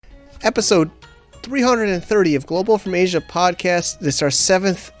episode 330 of Global from Asia podcast. This is our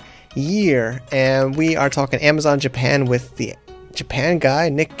 7th year, and we are talking Amazon Japan with the Japan guy,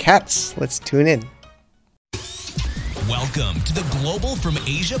 Nick Katz. Let's tune in. Welcome to the Global from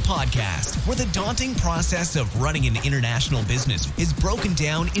Asia podcast, where the daunting process of running an international business is broken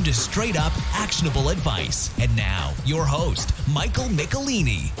down into straight-up, actionable advice. And now, your host, Michael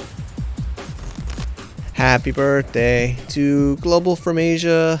Michelini. Happy birthday to Global from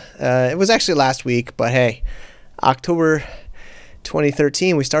Asia. It was actually last week, but hey, October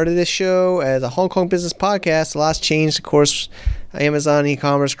 2013, we started this show as a Hong Kong business podcast. A lot's changed, of course. Amazon,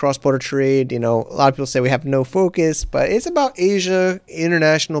 e-commerce, cross-border trade. You know, a lot of people say we have no focus, but it's about Asia,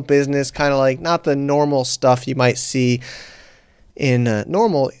 international business, kind of like not the normal stuff you might see in the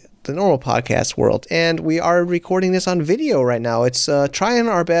normal podcast world. And we are recording this on video right now. It's trying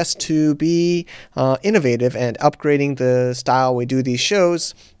our best to be innovative and upgrading the style we do these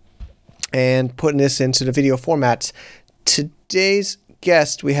shows and putting this into the video format. Today's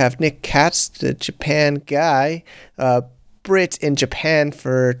guest, we have Nick Katz, the Japan guy, Brit in Japan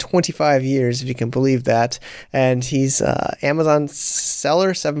for 25 years, if you can believe that. And he's Amazon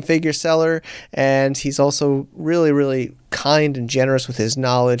seller, 7-figure seller. And he's also really, really kind and generous with his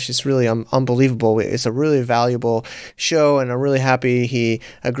knowledge. It's really unbelievable. It's a really valuable show, and I'm really happy he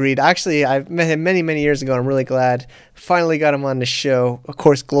agreed. Actually, I've met him many, many years ago, and I'm really glad finally got him on the show. Of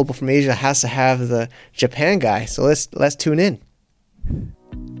course, Global from Asia has to have the Japan guy. So let's tune in.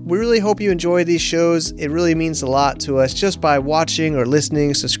 We really hope you enjoy these shows. It really means a lot to us just by watching or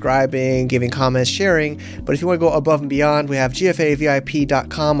listening, subscribing, giving comments, sharing. But if you want to go above and beyond, we have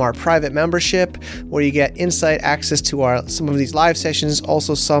gfavip.com, our private membership, where you get insight, access to some of these live sessions,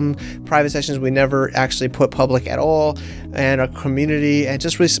 also some private sessions we never actually put public at all, and our community, and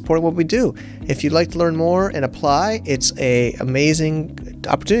just really supporting what we do. If you'd like to learn more and apply, it's an amazing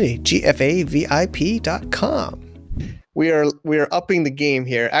opportunity. gfavip.com. We are upping the game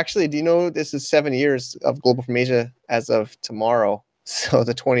here. Actually, do you know this is 7 years of Global from Asia as of tomorrow? So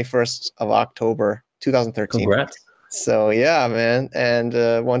the 21st of October, 2013. Congrats. So yeah, man. And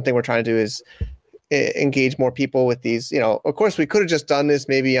one thing we're trying to do is engage more people with these. You know, of course, we could have just done this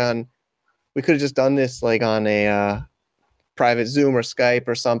like on a private Zoom or Skype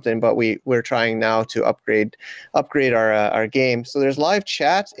or something, but we're trying now to upgrade our game. So there's live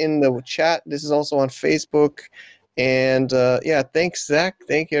chat in the chat. This is also on Facebook. And yeah, thanks, Zach.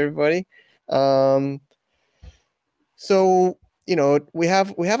 Thank you, everybody. So you know, we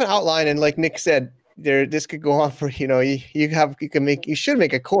have an outline, and like Nick said, this could go on for you should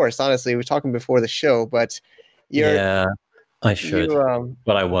make a course. Honestly, we were talking before the show, but I should,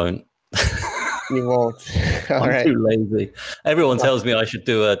 but I won't. You won't. I'm too lazy. Everyone tells me I should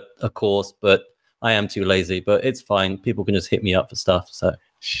do a course, but I am too lazy. But it's fine. People can just hit me up for stuff. So.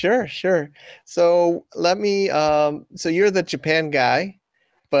 Sure. So let me. So you're the Japan guy,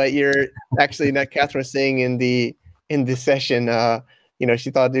 but you're actually not. Catherine was saying in the session,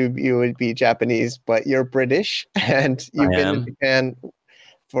 she thought you would be Japanese, but you're British, and you've been in Japan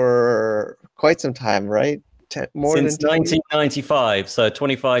for quite some time, right? Since 1995, so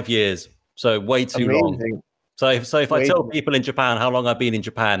 25 years. So way too long. So if I tell people in Japan how long I've been in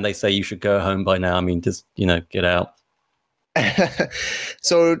Japan, they say you should go home by now. I mean, just get out.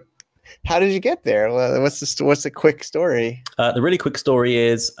 So how did you get there? What's the quick story? The really quick story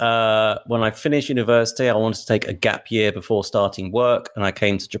is when I finished university, I wanted to take a gap year before starting work, and I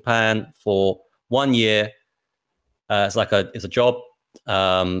came to Japan for 1 year. It's a job,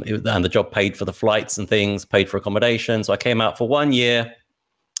 and the job paid for the flights and things, paid for accommodation. So I came out for 1 year,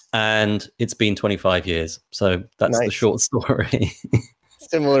 and it's been 25 years. So that's nice. The short story.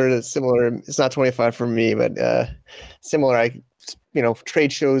 Similar. It's not 25 for me, but similar. I,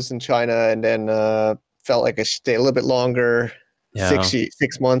 trade shows in China, and then felt like I should stay a little bit longer. Yeah.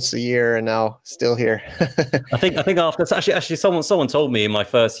 6 months, a year, and now still here. I think after actually someone told me in my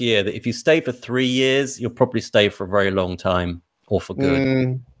first year that if you stay for 3 years, you'll probably stay for a very long time or for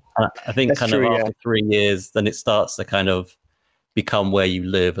good. I think after 3 years, then it starts to kind of become where you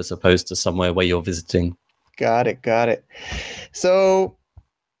live as opposed to somewhere where you're visiting. Got it. So.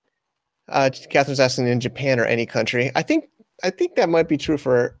 Catherine's asking in Japan or any country. I think that might be true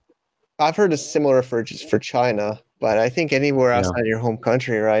for. I've heard it's similar for China, but I think anywhere outside your home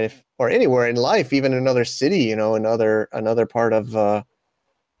country, right? Or anywhere in life, even another city, another part of,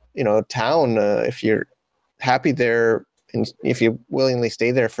 town. If you're happy there, and if you willingly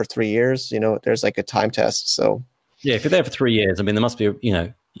stay there for 3 years, there's like a time test. So yeah, if you're there for 3 years, I mean, there must be,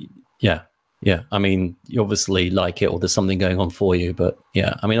 Yeah, I mean, you obviously like it, or there's something going on for you. But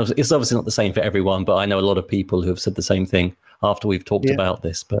yeah, I mean, it's obviously not the same for everyone. But I know a lot of people who have said the same thing after we've talked about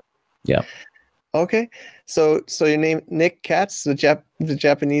this. But Yeah. Okay, so your name Nick Katz, the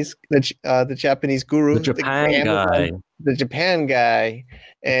Japanese guru, The Japan guy. the Japan guy,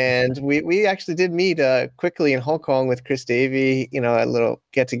 and we actually did meet quickly in Hong Kong with Chris Davey, a little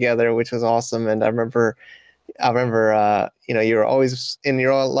get together, which was awesome. And I remember, you were always in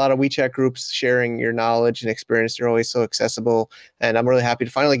a lot of WeChat groups sharing your knowledge and experience. You're always so accessible, and I'm really happy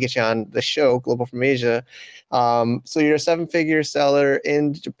to finally get you on the show, Global from Asia. So you're a 7-figure seller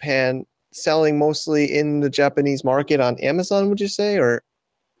in Japan, selling mostly in the Japanese market on Amazon, would you say, or?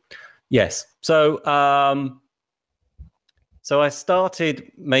 Yes. So I started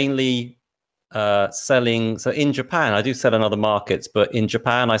mainly selling. So in Japan, I do sell in other markets, but in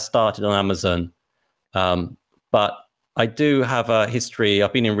Japan, I started on Amazon. But I do have a history.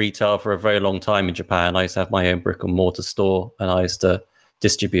 I've been in retail for a very long time in Japan. I used to have my own brick and mortar store, and I used to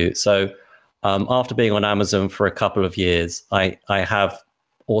distribute. So after being on Amazon for a couple of years, I have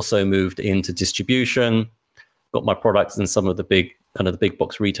also moved into distribution, got my products in some of the big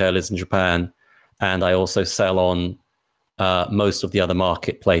box retailers in Japan, and I also sell on most of the other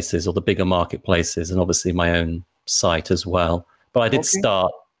marketplaces or the bigger marketplaces, and obviously my own site as well. But I did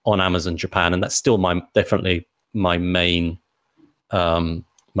start on Amazon Japan, and that's still definitely my main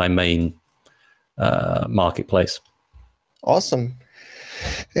marketplace. Awesome.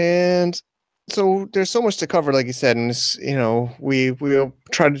 And so there's so much to cover, like you said, and it's, we'll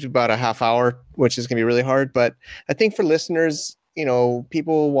try to do about a half hour, which is going to be really hard. But I think for listeners,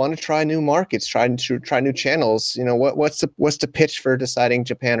 people want to try new markets, try new channels. What's the pitch for deciding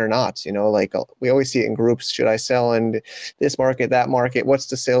Japan or not? Like we always see it in groups. Should I sell in this market, that market? What's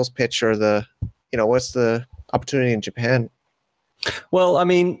the sales pitch, or what's the opportunity in Japan? Well, I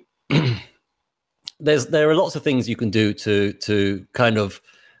mean, there are lots of things you can do to kind of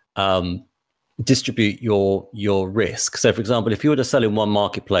distribute your risk. So, for example, if you were to sell in one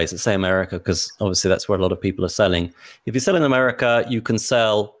marketplace, let's say America, because obviously that's where a lot of people are selling. If you sell in America, you can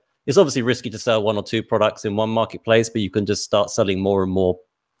sell. It's obviously risky to sell one or two products in one marketplace, but you can just start selling more and more,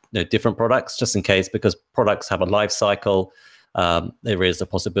 different products, just in case, because products have a life cycle. There is a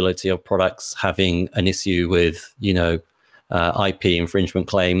possibility of products having an issue with, IP infringement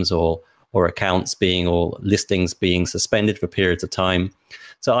claims or accounts or listings being suspended for periods of time.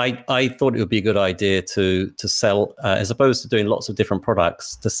 So I thought it would be a good idea to sell, as opposed to doing lots of different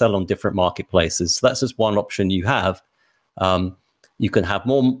products, to sell on different marketplaces. So that's just one option you have. You can have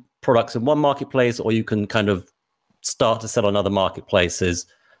more products in one marketplace, or you can kind of start to sell on other marketplaces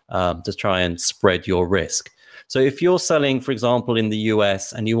to try and spread your risk. So if you're selling, for example, in the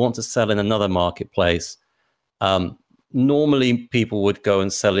US and you want to sell in another marketplace, normally people would go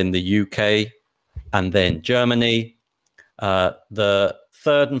and sell in the UK and then Germany. The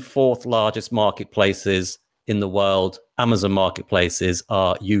third and fourth largest marketplaces in the world, Amazon marketplaces,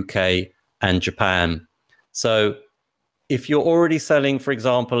 are UK and Japan. So if you're already selling, for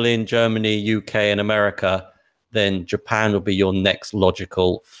example, in Germany, UK, and America, then Japan will be your next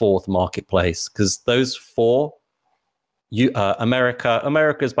logical fourth marketplace, because those four,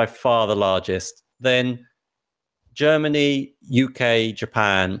 America is by far the largest. Then Germany, UK,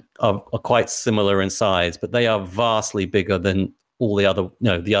 Japan are quite similar in size, but they are vastly bigger than all the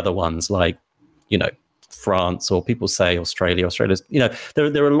other ones, like, France, or people say Australia. Australia's,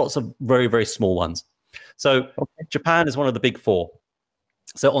 there are lots of very, very small ones. So Japan is one of the big four.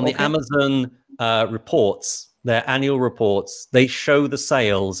 So on the Amazon reports, their annual reports, they show the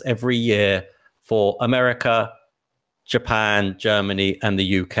sales every year for America, Japan, Germany, and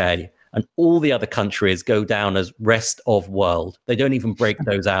the UK. And all the other countries go down as rest of world. They don't even break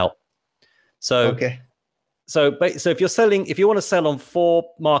those out. So, so if you want to sell on four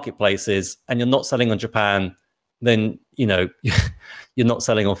marketplaces and you're not selling on Japan, then, you're not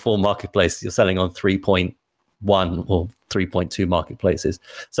selling on four marketplaces. You're selling on 3.1 or 3.2 marketplaces.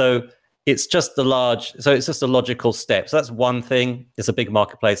 So it's just a logical step. So that's one thing. It's a big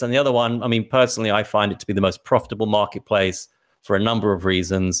marketplace. And the other one, I mean, personally, I find it to be the most profitable marketplace for a number of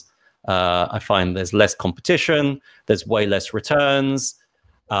reasons. I find there's less competition. There's way less returns.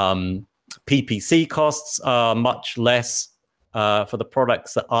 PPC costs are much less for the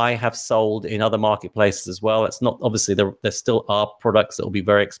products that I have sold in other marketplaces as well. It's not, obviously, there still are products that will be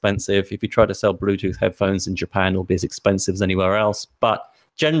very expensive. If you try to sell Bluetooth headphones in Japan, it'll be as expensive as anywhere else. But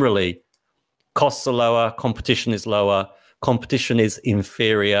generally, costs are lower, competition is lower, competition is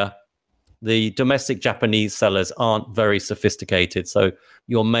inferior. The domestic Japanese sellers aren't very sophisticated, so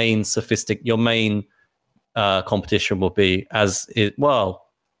your main competition will be,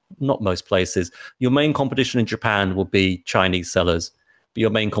 not most places. Your main competition in Japan will be Chinese sellers, but your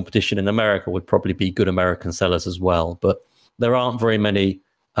main competition in America would probably be good American sellers as well. But there aren't very many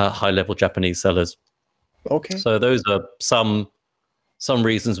high-level Japanese sellers. Okay. So those are some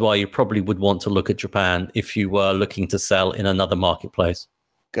reasons why you probably would want to look at Japan if you were looking to sell in another marketplace.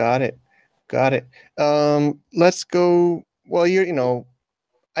 Got it. Let's go. Well,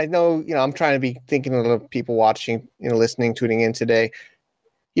 I know, I'm trying to be thinking of the people watching, listening, tuning in today.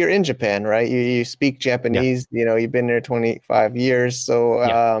 You're in Japan, right? You speak Japanese, you've been there 25 years. So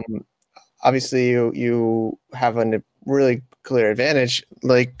obviously you have a really clear advantage.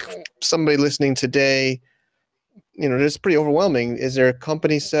 Like somebody listening today, it's pretty overwhelming. Is there a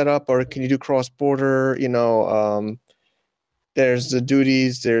company set up, or can you do cross-border? There's the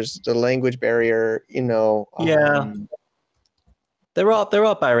duties, there's the language barrier, There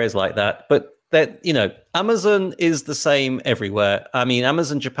are barriers like that, but that Amazon is the same everywhere. I mean,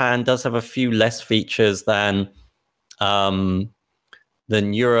 Amazon Japan does have a few less features than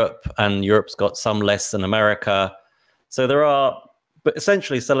Europe, and Europe's got some less than America. So there are, but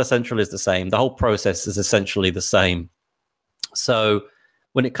essentially Seller Central is the same. The whole process is essentially the same. So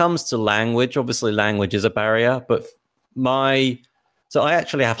when it comes to language, obviously language is a barrier, but so I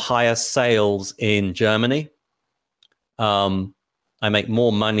actually have higher sales in Germany. I make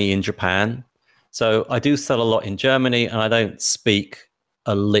more money in Japan. So I do sell a lot in Germany, and I don't speak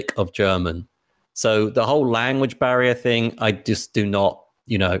a lick of German. So the whole language barrier thing, I just do not,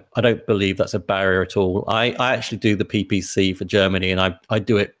 I don't believe that's a barrier at all. I actually do the PPC for Germany, and I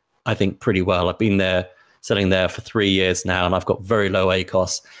do it, I think, pretty well. I've been there, selling there for 3 years now, and I've got very low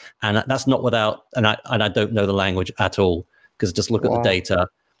ACOS. And that's not without, and I don't know the language at all, because just look at the data.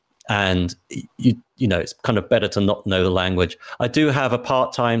 And it's kind of better to not know the language. I do have a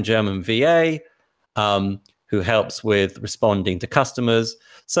part-time German VA who helps with responding to customers.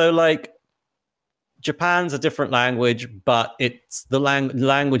 So like Japan's a different language, but it's the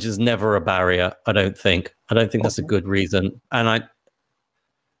language is never a barrier. I don't think that's a good reason. And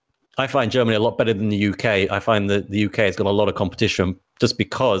I find Germany a lot better than the UK. I find that the UK has got a lot of competition just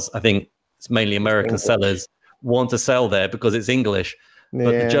because I think it's mainly American sellers want to sell there because it's English.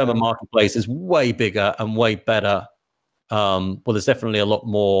 But the German marketplace is way bigger and way better. Well, there's definitely a lot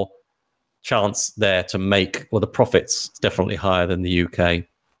more chance there to make, well, the profits definitely higher than the UK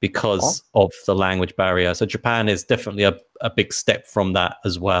because of the language barrier. So Japan is definitely a big step from that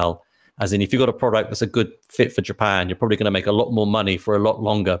as well. As in, if you've got a product that's a good fit for Japan, you're probably going to make a lot more money for a lot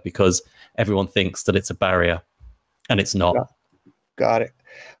longer because everyone thinks that it's a barrier, and it's not. Got it.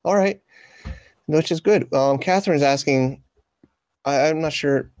 All right. Which is good. Catherine's asking, I'm not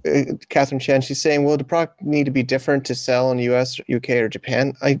sure, Catherine Chen, she's saying, will the product need to be different to sell in the US, UK, or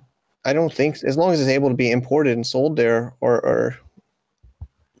Japan? I don't think so, as long as it's able to be imported and sold there or...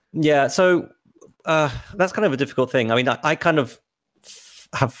 Yeah, so that's kind of a difficult thing. I mean, I kind of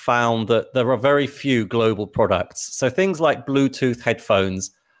have found that there are very few global products. So things like Bluetooth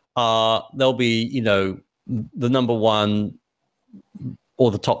headphones they'll be, the number one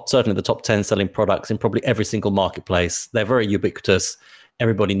or certainly the top 10 selling products in probably every single marketplace. They're very ubiquitous.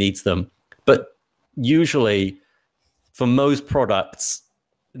 Everybody needs them. But usually for most products,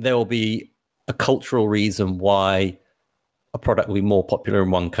 there will be a cultural reason why a product will be more popular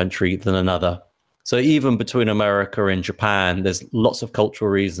in one country than another. So even between America and Japan, there's lots of cultural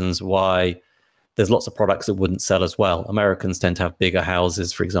reasons why there's lots of products that wouldn't sell as well. Americans tend to have bigger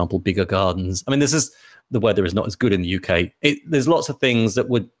houses, for example, bigger gardens. I mean, the weather is not as good in the UK. There's lots of things that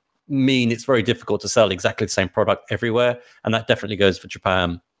would mean it's very difficult to sell exactly the same product everywhere. And that definitely goes for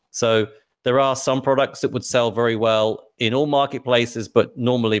Japan. So there are some products that would sell very well in all marketplaces, but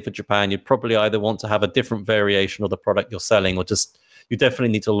normally for Japan, you'd probably either want to have a different variation of the product you're selling, or just you definitely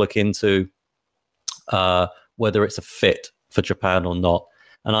need to look into whether it's a fit for Japan or not.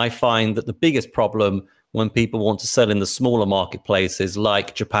 And I find that the biggest problem when people want to sell in the smaller marketplaces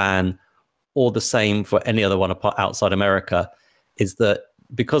like Japan, or the same for any other one outside America, is that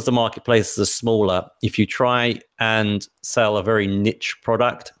because the marketplaces are smaller, if you try and sell a very niche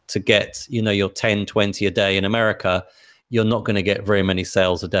product to get, your 10, 20 a day in America, you're not going to get very many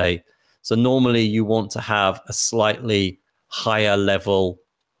sales a day. So normally you want to have a slightly higher level,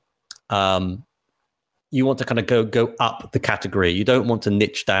 you want to kind of go up the category. You don't want to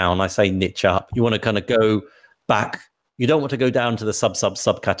niche down. I say niche up. You want to kind of go back. You don't want to go down to the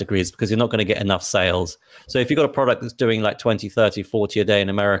sub categories because you're not going to get enough sales. So if you've got a product that's doing like 20, 30, 40 a day in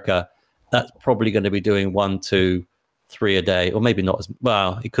America, that's probably going to be doing 1, 2, 3 a day, or maybe not as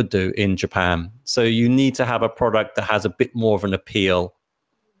well. It could do in Japan. So you need to have a product that has a bit more of an appeal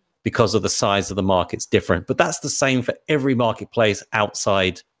because of the size of the market's different. But that's the same for every marketplace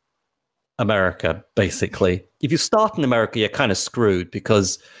outside America, basically. If you start in America, you're kind of screwed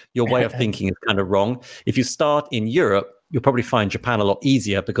because your way of thinking is kind of wrong. If you start in Europe, you'll probably find Japan a lot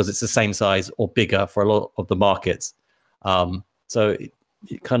easier because it's the same size or bigger for a lot of the markets. So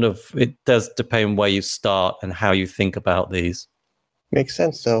it does depend where you start and how you think about these. Makes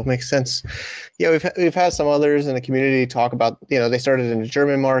sense, though. Makes sense. Yeah, we've had some others in the community talk about, they started in the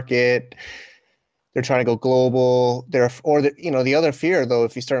German market. They're trying to go global. The other fear, though,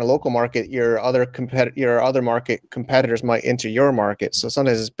 if you start in a local market, your other market competitors might enter your market. So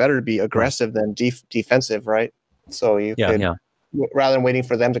sometimes it's better to be aggressive than defensive, right? So rather than waiting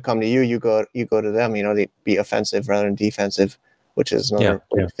for them to come to you, you go to them. They be offensive rather than defensive, which is another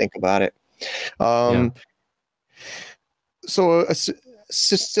way to think about it. So it's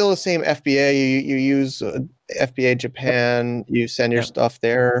still the same FBA. You use FBA Japan. You send your stuff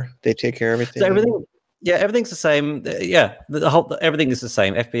there. They take care of everything. So everything's the same. Everything is the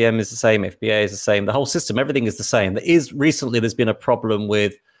same. FBM is the same. FBA is the same. The whole system, everything is the same. There's been a problem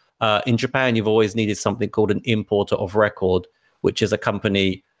with in Japan. You've always needed something called an importer of record, which is a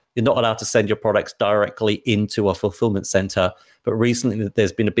company. You're not allowed to send your products directly into a fulfillment center. But recently,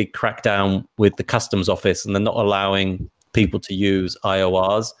 there's been a big crackdown with the customs office, and they're not allowing people to use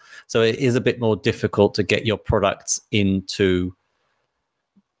IORs. So it is a bit more difficult to get your products into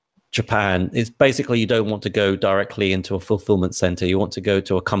Japan. It's basically, you don't want to go directly into a fulfillment center. You want to go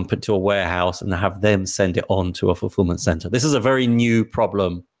to a company, to a warehouse, and have them send it on to a fulfillment center. This is a very new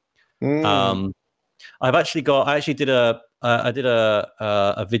problem. I actually did a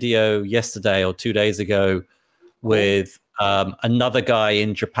video yesterday or 2 days ago with another guy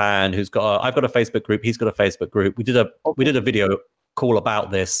in Japan I've got a Facebook group. He's got a Facebook group. We did a video call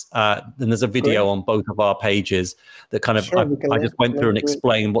about this. And there's a video on both of our pages that kind of, I just went through and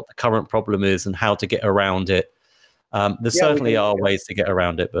explained what the current problem is and how to get around it. There certainly are ways to get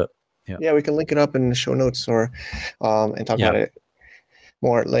around it, but we can link it up in the show notes and talk about it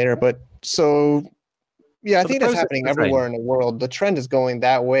more later. But so, I think that's happening everywhere in the world. The trend is going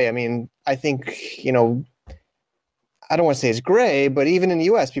that way. I mean, I think, I don't want to say it's gray, but even in the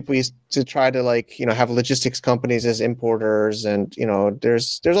US, people used to try to have logistics companies as importers, and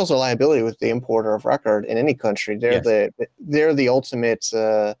there's also liability with the importer of record in any country. They're the ultimate.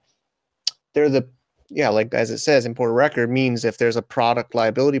 As it says, importer record means if there's a product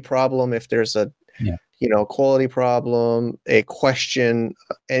liability problem, if there's a quality problem, a question,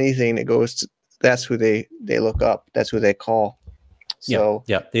 anything that goes to, that's who they look up. That's who they call. So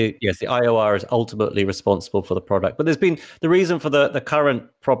the IOR is ultimately responsible for the product. But there's been the reason for the current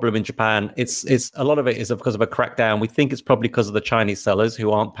problem in Japan. It's a lot of it is because of a crackdown. We think it's probably because of the Chinese sellers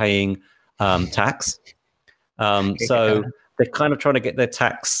who aren't paying tax. So they're kind of trying to get their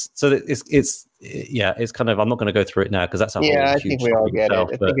tax. So it's kind of. I'm not going to go through it now because that's a whole huge. I think we all get it. I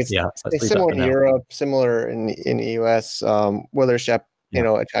think it's similar in Europe, similar in the US. Whether it's a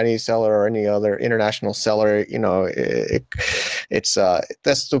Chinese seller or any other international seller, it's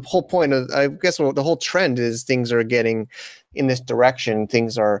that's the whole point of, I guess, the whole trend is things are getting in this direction.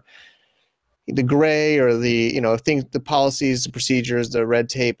 Things are the gray or the, the policies, the procedures, the red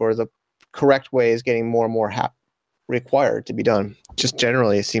tape, or the correct way is getting more and more required to be done. Just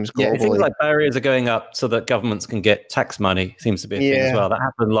generally, it seems globally. Things like barriers are going up so that governments can get tax money. Seems to be a thing as well. That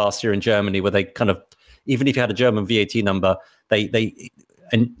happened last year in Germany, where they kind of, even if you had a German VAT number,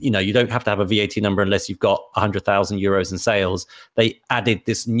 you don't have to have a VAT number unless you've got 100,000 euros in sales. They added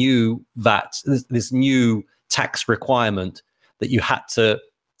this new VAT, this new tax requirement that you had to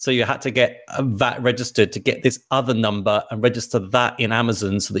get a VAT registered to get this other number and register that in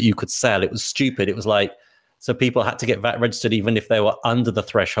Amazon so that you could sell. It was stupid. It was so people had to get VAT registered even if they were under the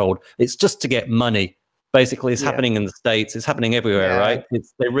threshold. It's just to get money. Basically, it's happening in the States. It's happening everywhere, right?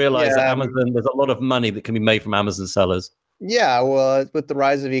 They realize that Amazon, there's a lot of money that can be made from Amazon sellers. Yeah, well, with the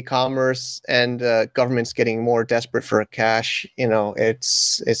rise of e-commerce and governments getting more desperate for cash,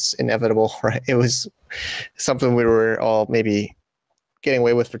 it's inevitable, right? It was something we were all maybe getting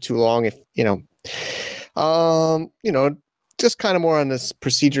away with for too long. If just kind of more on this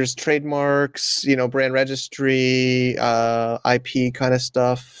procedures, trademarks, brand registry, IP kind of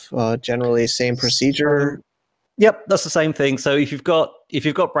stuff. Generally, same procedure. Yep, that's the same thing. So if you've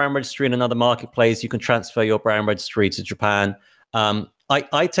got brand registry in another marketplace, you can transfer your brand registry to Japan.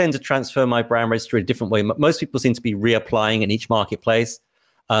 I tend to transfer my brand registry a different way. Most people seem to be reapplying in each marketplace,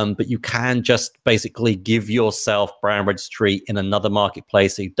 but you can just basically give yourself brand registry in another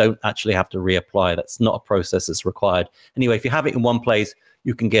marketplace, so you don't actually have to reapply. That's not a process that's required. Anyway, if you have it in one place,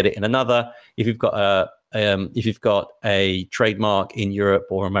 you can get it in another. If you've got a trademark in Europe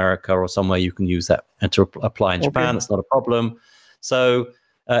or America or somewhere, you can use that and to apply in Japan. That's not a problem. So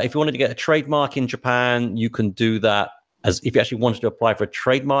if you wanted to get a trademark in Japan, you can do that as if you actually wanted to apply for a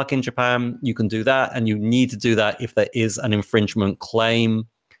trademark in Japan, you can do that, and you need to do that if there is an infringement claim.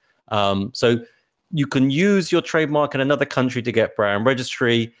 So you can use your trademark in another country to get brand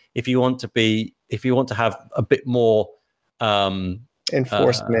registry if you want to have a bit more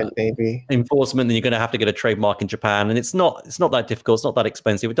enforcement, maybe enforcement, then you're going to have to get a trademark in Japan, and it's not that difficult. It's not that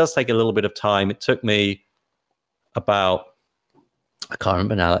expensive. It does take a little bit of time. It took me about, I can't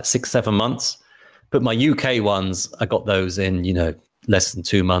remember now, like 6-7 months. But my UK ones, I got those in, less than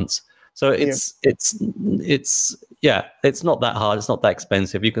 2 months. So it's not that hard. It's not that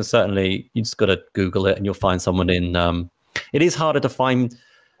expensive. You just got to Google it and you'll find someone in. It is harder to find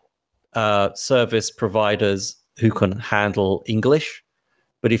service providers who can handle English.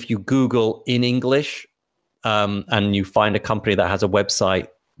 But if you Google in English and you find a company that has a website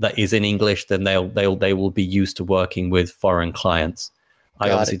that is in English, then they will be used to working with foreign clients. I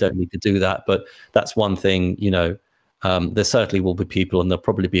obviously don't need to do that, but that's one thing, there certainly will be people, and they'll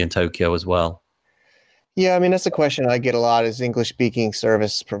probably be in Tokyo as well. Yeah, I mean, that's a question I get a lot, is English-speaking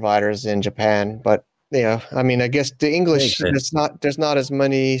service providers in Japan. But, I mean, I guess the English, there's not as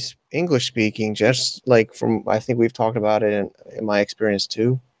many English-speaking, just like I think we've talked about it in my experience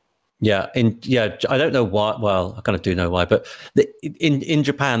too. Yeah, I don't know why. Well, I kind of do know why, but in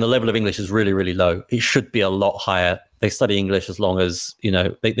Japan, the level of English is really, really low. It should be a lot higher. They study English as long as,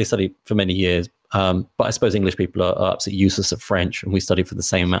 they study for many years. But I suppose English people are absolutely useless at French, and we study for the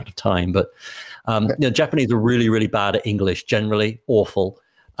same amount of time. But Japanese are really, really bad at English, generally awful.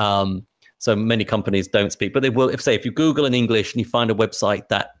 So many companies don't speak, but they will. If you Google in English and you find a website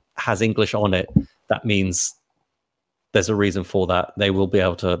that has English on it, that means there's a reason for that. They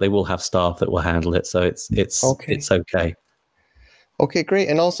will have staff that will handle it. So it's okay. Okay, great.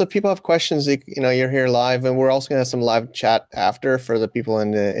 And also, if people have questions, you're here live, and we're also going to have some live chat after for the people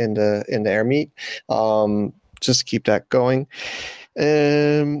in the air meet. Just keep that going.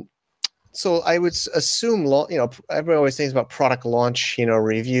 So I would assume, everyone always thinks about product launch,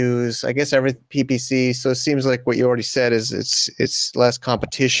 reviews. I guess every PPC. So it seems like what you already said is it's less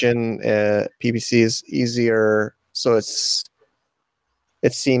competition. PPC is easier. So it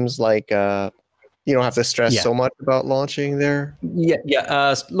seems like you don't have to stress so much about launching there.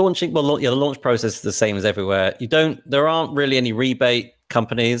 Launching. Well, the launch process is the same as everywhere. There aren't really any rebate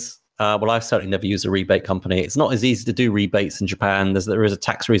companies. I've certainly never used a rebate company. It's not as easy to do rebates in Japan. There is a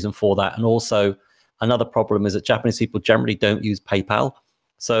tax reason for that. And also another problem is that Japanese people generally don't use PayPal.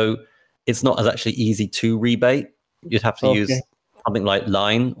 So it's not as actually easy to rebate. You'd have to use something like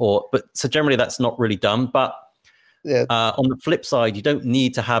Line so generally that's not really done. But on the flip side, you don't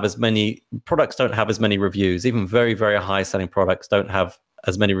need to have as many products, don't have as many reviews. Even very, very high selling products don't have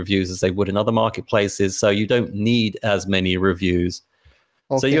as many reviews as they would in other marketplaces. So you don't need as many reviews.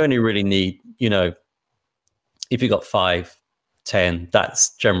 So you only really need, if you got 5, 10,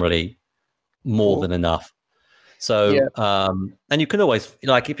 that's generally more than enough. So, and you can always,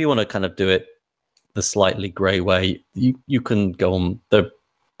 if you want to kind of do it the slightly gray way, you can go on there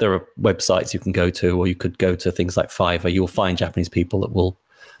are websites you can go to, or you could go to things like Fiverr. You'll find Japanese people that will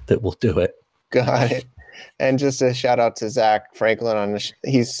do it. Got it. And just a shout out to Zach Franklin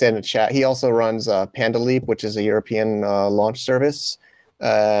he's sent a chat. He also runs Panda Leap, which is a European launch service.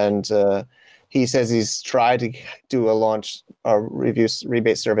 And he says he's tried to do a launch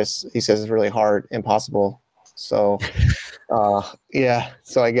rebate service. He says it's really hard, impossible. So,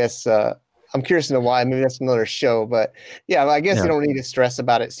 So I guess I'm curious to know why. Maybe that's another show. But I guess you don't need to stress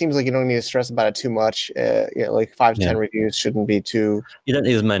about it. It seems like you don't need to stress about it too much. Like 5 to 10 reviews shouldn't be too. You don't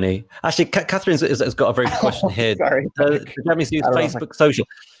need as many. Actually, Catherine has got a very good question here. Sorry. The Japanese use Facebook social.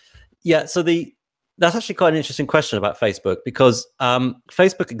 Yeah. So that's actually quite an interesting question about Facebook, because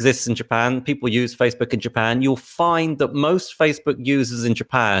Facebook exists in Japan. People use Facebook in Japan. You'll find that most Facebook users in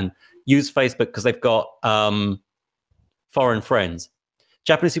Japan use Facebook because they've got foreign friends.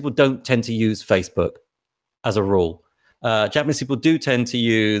 Japanese people don't tend to use Facebook as a rule. Japanese people do tend to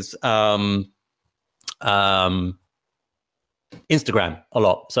use Instagram a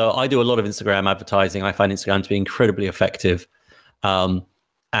lot. So I do a lot of Instagram advertising. I find Instagram to be incredibly effective.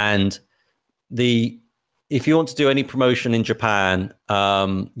 And if you want to do any promotion in Japan,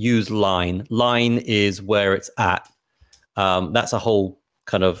 use Line. Line is where it's at. That's a whole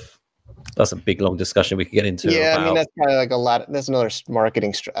kind of that's a big long discussion we could get into. Yeah, about, I mean that's kind of like a lot. That's another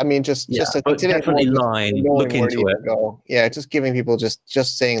marketing. I mean, just but today definitely more just Line. knowing Look where to into it. even go. Yeah, just giving people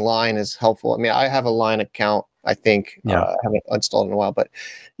just saying Line is helpful. I mean, I have a Line account. I think I haven't installed in a while, but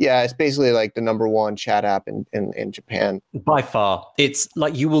yeah, it's basically like the number one chat app in Japan. By far, it's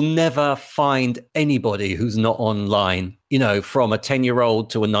like you will never find anybody who's not online. You know, from a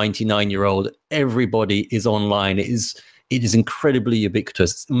 10-year-old to a 99-year-old, everybody is online. It is incredibly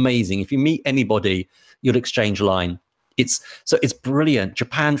ubiquitous. It's amazing. If you meet anybody, you'll exchange Line. It's brilliant.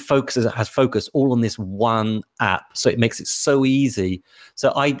 Japan has focused all on this one app, so it makes it so easy.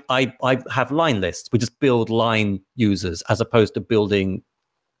 So I have Line lists. We just build Line users as opposed to building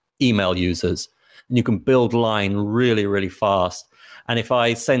email users, and you can build Line really, really fast. And if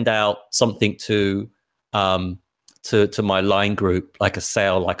I send out something to my Line group, like a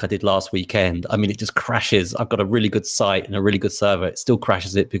sale, like I did last weekend, I mean, it just crashes. I've got a really good site and a really good server. It still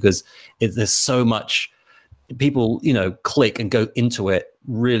crashes it because there's so much people, click and go into it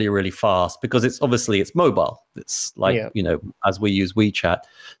really, really fast because it's mobile. It's like, as we use WeChat.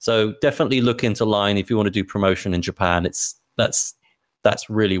 So definitely look into Line if you want to do promotion in Japan. That's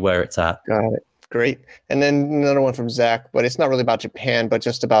really where it's at. Got it. Great. And then another one from Zach, but it's not really about Japan, but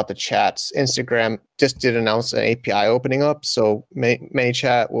just about the chats. Instagram just did announce an API opening up. So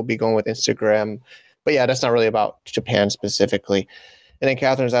ManyChat will be going with Instagram. But yeah, that's not really about Japan specifically. And then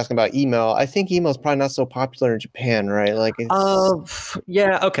Catherine's asking about email. I think email is probably not so popular in Japan, right? Like,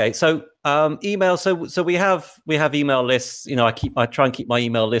 yeah, okay. So email. So we have email lists. I try and keep my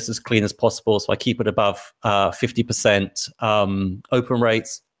email list as clean as possible. So I keep it above 50% open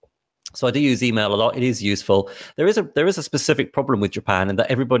rates. So I do use email a lot. It is useful. There is a specific problem with Japan in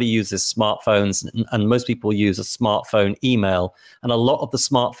that everybody uses smartphones, and most people use a smartphone email. And a lot of the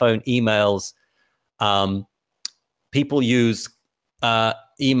smartphone emails, people use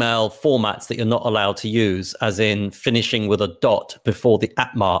email formats that you're not allowed to use, as in finishing with a dot before the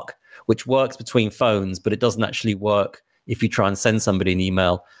 @ mark, which works between phones, but it doesn't actually work if you try and send somebody an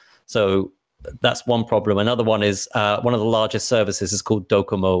email. So that's one problem. Another one is one of the largest services is called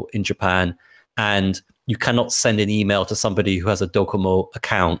Docomo in Japan, and you cannot send an email to somebody who has a Docomo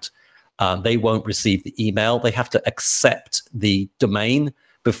account. They won't receive the email. They have to accept the domain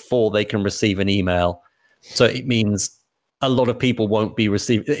before they can receive an email. So it means a lot of people won't be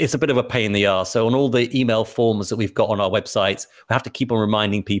received. It's a bit of a pain in the ass. So on all the email forms that we've got on our websites, we have to keep on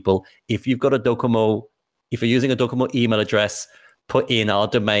reminding people, if you're using a Docomo email address, put in our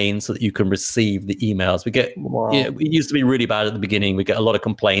domain so that you can receive the emails. It used to be really bad at the beginning. We get a lot of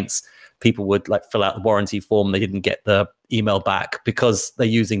complaints. People would fill out the warranty form. They didn't get the email back because they're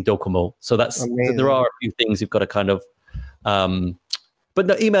using Docomo. So there are a few things you've got to kind of, but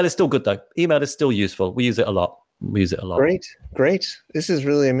no, email is still good though. Email is still useful. We use it a lot. Great. This is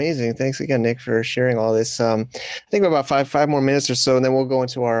really amazing. Thanks again, Nick, for sharing all this. I think about five more minutes or so, and then we'll go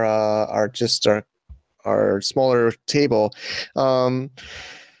into our smaller table. I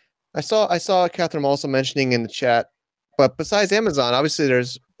saw Catherine also mentioning in the chat, but besides Amazon, obviously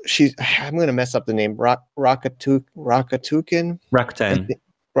I'm going to mess up the name, Rakuten.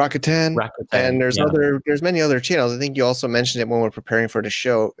 And there's many other channels. I think you also mentioned it when we're preparing for the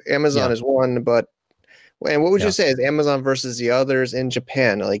show. Amazon is one, but and what would you say is Amazon versus the others in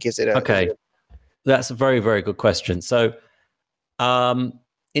Japan? Like, is it That's a very, very good question. So,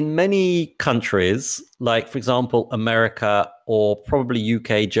 in many countries, like for example, America or probably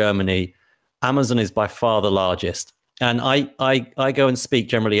UK, Germany, Amazon is by far the largest. And I go and speak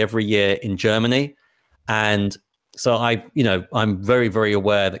generally every year in Germany. And so I'm very, very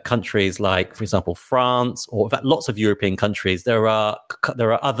aware that countries like, for example, France, or in fact, lots of European countries, there are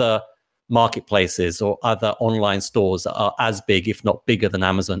other marketplaces or other online stores that are as big, if not bigger than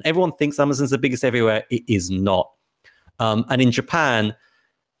Amazon. Everyone thinks Amazon's the biggest everywhere. It is not. And in Japan,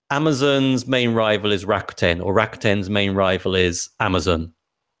 Amazon's main rival is Rakuten, or Rakuten's main rival is Amazon.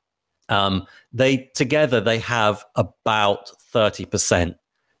 They have about 30%.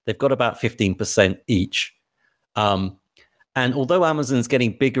 They've got about 15% each. And although Amazon's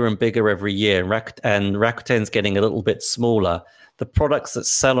getting bigger and bigger every year, and Rakuten's getting a little bit smaller, the products that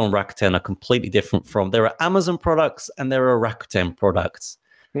sell on Rakuten are completely different there are Amazon products and there are Rakuten products.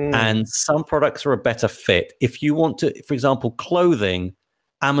 And some products are a better fit. If you want to, for example, clothing,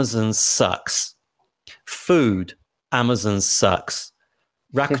 Amazon sucks. Food, Amazon sucks.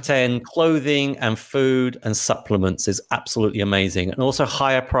 Rakuten clothing and food and supplements is absolutely amazing. And also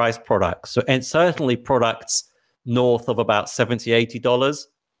higher priced products. And certainly products north of about $70, $80,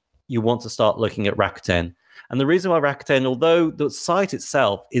 you want to start looking at Rakuten. And the reason why Rakuten, although the site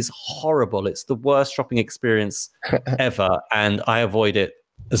itself is horrible, it's the worst shopping experience ever, and I avoid it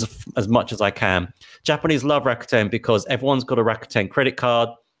as much as I can. Japanese love Rakuten because everyone's got a Rakuten credit card.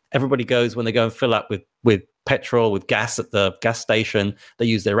 Everybody goes when they go and fill up with petrol, with gas at the gas station. They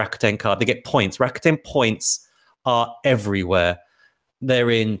use their Rakuten card. They get points. Rakuten points are everywhere. They're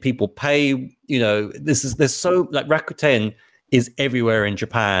in people pay. There's so like Rakuten is everywhere in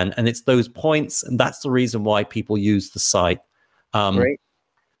Japan, and it's those points, and that's the reason why people use the site. Great.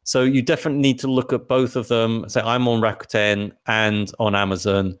 So you definitely need to look at both of them. So I'm on Rakuten and on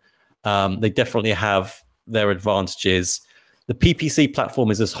Amazon. They definitely have their advantages. The PPC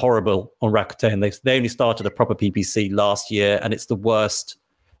platform is just horrible on Rakuten. They only started a proper PPC last year, and it's the worst.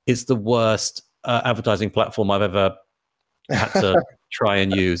 It's the worst advertising platform I've ever had to try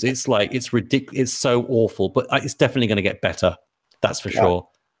and use. It's ridiculous. It's so awful, but it's definitely going to get better. That's for sure.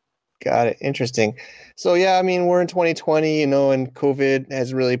 Got it. Interesting. So yeah, I mean, we're in 2020, and COVID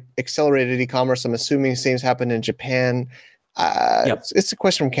has really accelerated e-commerce. I'm assuming things happened in Japan. Yep. It's a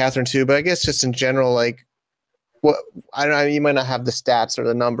question from Catherine too, but I guess just in general, like, what I don't know, you might not have the stats or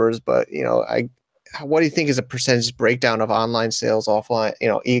the numbers, but what do you think is a percentage breakdown of online sales, offline,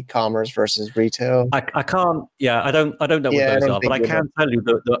 e-commerce versus retail? I can't. Yeah, I don't know what those are, but I can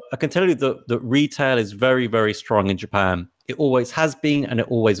tell you that retail is very, very strong in Japan. It always has been, and it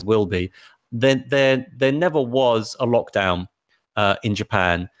always will be. There never was a lockdown in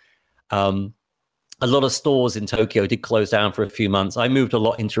Japan. A lot of stores in Tokyo did close down for a few months. I moved a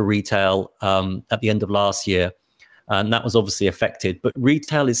lot into retail at the end of last year, and that was obviously affected. But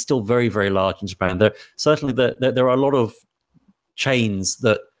retail is still very, very large in Japan. There are a lot of chains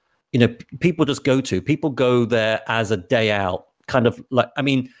that people just go to. People go there as a day out, kind of like. I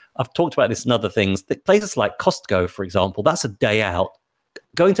mean, I've talked about this in other things. Places like Costco, for example, that's a day out.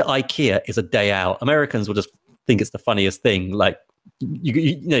 Going to IKEA is a day out. Americans will just think it's the funniest thing. Like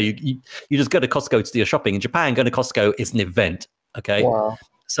you just go to Costco to do your shopping. In Japan, going to Costco is an event. Okay. Wow.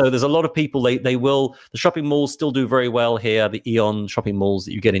 So there's a lot of people. The shopping malls still do very well here. The Aeon shopping malls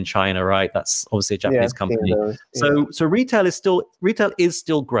that you get in China, right? That's obviously a Japanese company. So retail is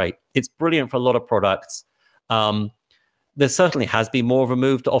still great. It's brilliant for a lot of products. There certainly has been more of a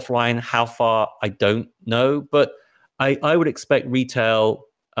move to offline. How far, I don't know, but I would expect retail,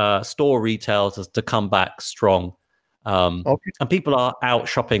 store retail to come back strong. And people are out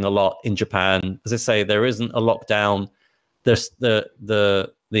shopping a lot in Japan. As I say, there isn't a lockdown. There's the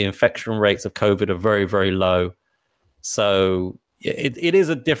infection rates of COVID are very, very low. So it is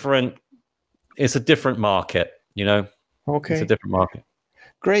a different market, Okay. It's a different market.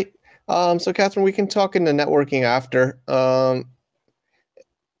 Great. So Catherine, we can talk in the networking after.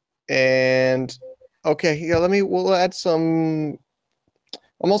 And okay, yeah, we'll add some.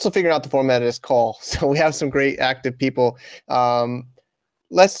 I'm also figuring out the format of this call. So we have some great active people.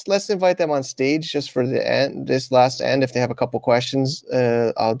 Let's invite them on stage just for the end, this last end. If they have a couple questions,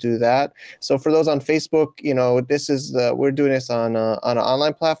 I'll do that. So for those on Facebook, this is we're doing this on an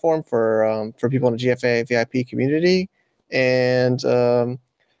online platform for people in the GFA VIP community, and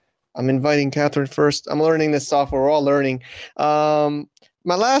I'm inviting Catherine first. I'm learning this software. We're all learning.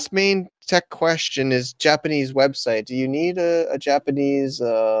 My last main tech question is Japanese website. Do you need a Japanese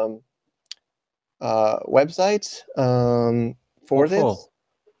website for this?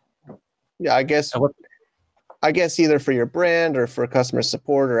 Yeah, I guess either for your brand or for customer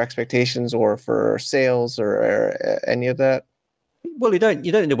support or expectations or for sales or any of that. Well, you don't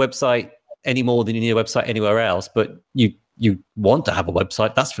need a website any more than you need a website anywhere else, but you want to have a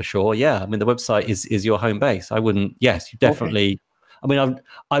website, that's for sure. Yeah, I mean, the website is your home base. Yes, you definitely. Okay. I mean,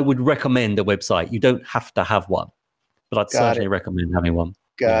 I would recommend a website. You don't have to have one, but I'd certainly recommend having one.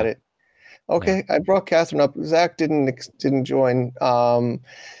 Got it. Okay, yeah. I brought Catherine up. Zach didn't join.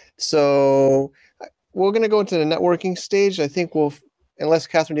 So we're going to go into the networking stage. I think unless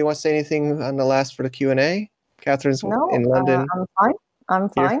Catherine, do you want to say anything on the last for the Q&A? Catherine's in London. I'm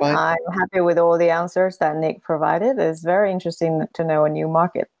fine. I'm happy with all the answers that Nick provided. It's very interesting to know a new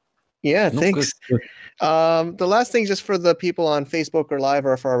market. Yeah, thanks. The last thing, just for the people on Facebook or live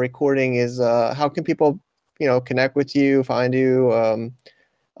or for our recording, is how can people, connect with you, find you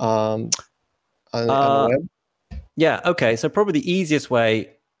on the web? Yeah. Okay. So probably the easiest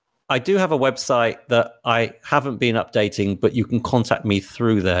way. I do have a website that I haven't been updating, but you can contact me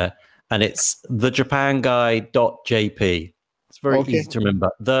through there, and it's thejapanguy.jp. It's very easy to remember.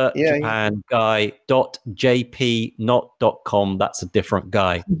 Japanguy.jp, not .com. That's a different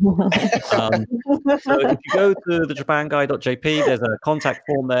guy. So if you go to thejapanguy.jp, there's a contact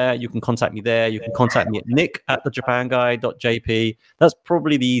form there. You can contact me there. You can contact me at nick@thejapanguy.jp. That's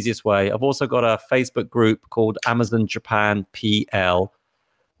probably the easiest way. I've also got a Facebook group called Amazon Japan PL.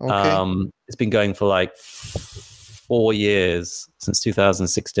 Okay. It's been going for like 4 years, since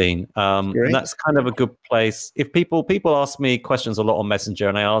 2016. And that's kind of a good place. If people ask me questions a lot on Messenger,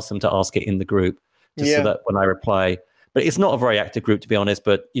 and I ask them to ask it in the group, just so that when I reply. But it's not a very active group, to be honest.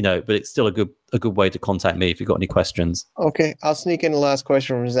 But but it's still a good way to contact me if you've got any questions. Okay, I'll sneak in the last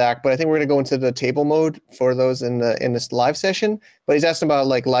question from Zach, but I think we're going to go into the table mode for those in this live session. But he's asking about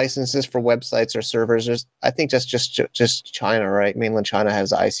like licenses for websites or servers. I think that's just China, right? Mainland China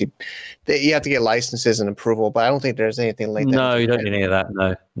has the IC. You have to get licenses and approval, but I don't think there's anything like that. No, you don't need any of that.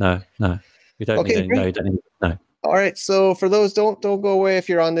 No. You don't need any. No, you don't need. No. All right. So for those, don't go away if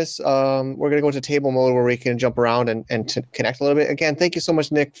you're on this. We're going to go to table mode where we can jump around and to connect a little bit. Again, thank you so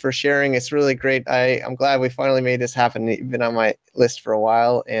much, Nick, for sharing. It's really great. I'm glad we finally made this happen. You've been on my list for a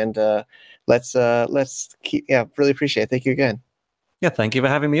while, and let's keep. Yeah, really appreciate it. Thank you again. Yeah, thank you for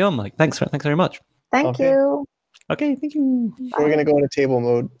having me on, Mike. Thanks very much. Thank you. Okay, thank you. Bye. We're going to go into table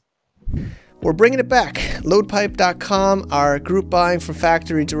mode. We're bringing it back. Loadpipe.com, our group buying from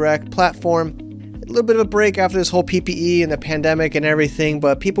factory direct platform. A little bit of a break after this whole PPE and the pandemic and everything,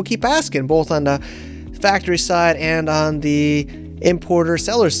 but people keep asking, both on the factory side and on the importer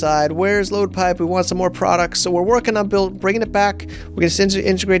seller side, where's Loadpipe? We want some more products. So we're working on bringing it back. We're going to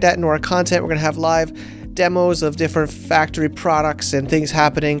integrate that into our content. We're going to have live demos of different factory products and things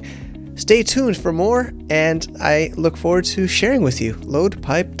happening. Stay tuned for more, and I look forward to sharing with you.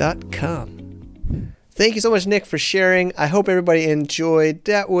 Loadpipe.com. Thank you so much, Nick, for sharing. I hope everybody enjoyed.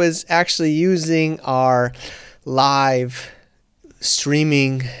 That was actually using our live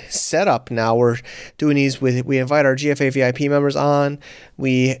streaming setup. Now we're doing these we invite our GFA VIP members on.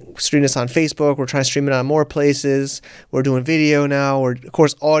 We stream this on Facebook. We're trying to stream it on more places. We're doing video now. Of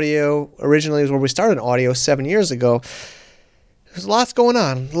course, audio originally is where we started audio 7 years ago. There's lots going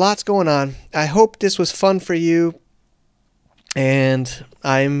on. I hope this was fun for you. And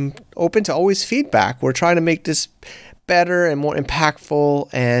I'm open to always feedback. We're trying to make this better and more impactful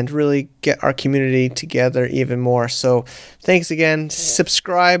and really get our community together even more. So thanks again.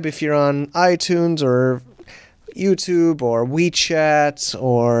 Subscribe if you're on iTunes or YouTube or WeChat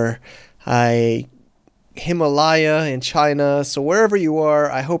or Himalaya in China. So wherever you are,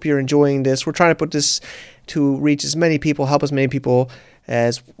 I hope you're enjoying this. We're trying to put this to reach as many people, help as many people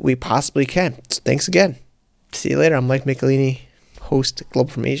as we possibly can. So thanks again. See you later. I'm Mike Michelini, host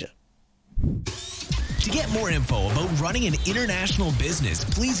Global from Asia. To get more info about running an international business,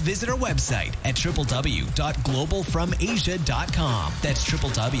 please visit our website at www.globalfromasia.com. That's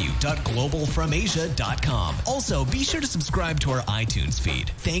www.globalfromasia.com. Also, be sure to subscribe to our iTunes feed.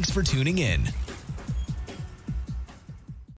 Thanks for tuning in.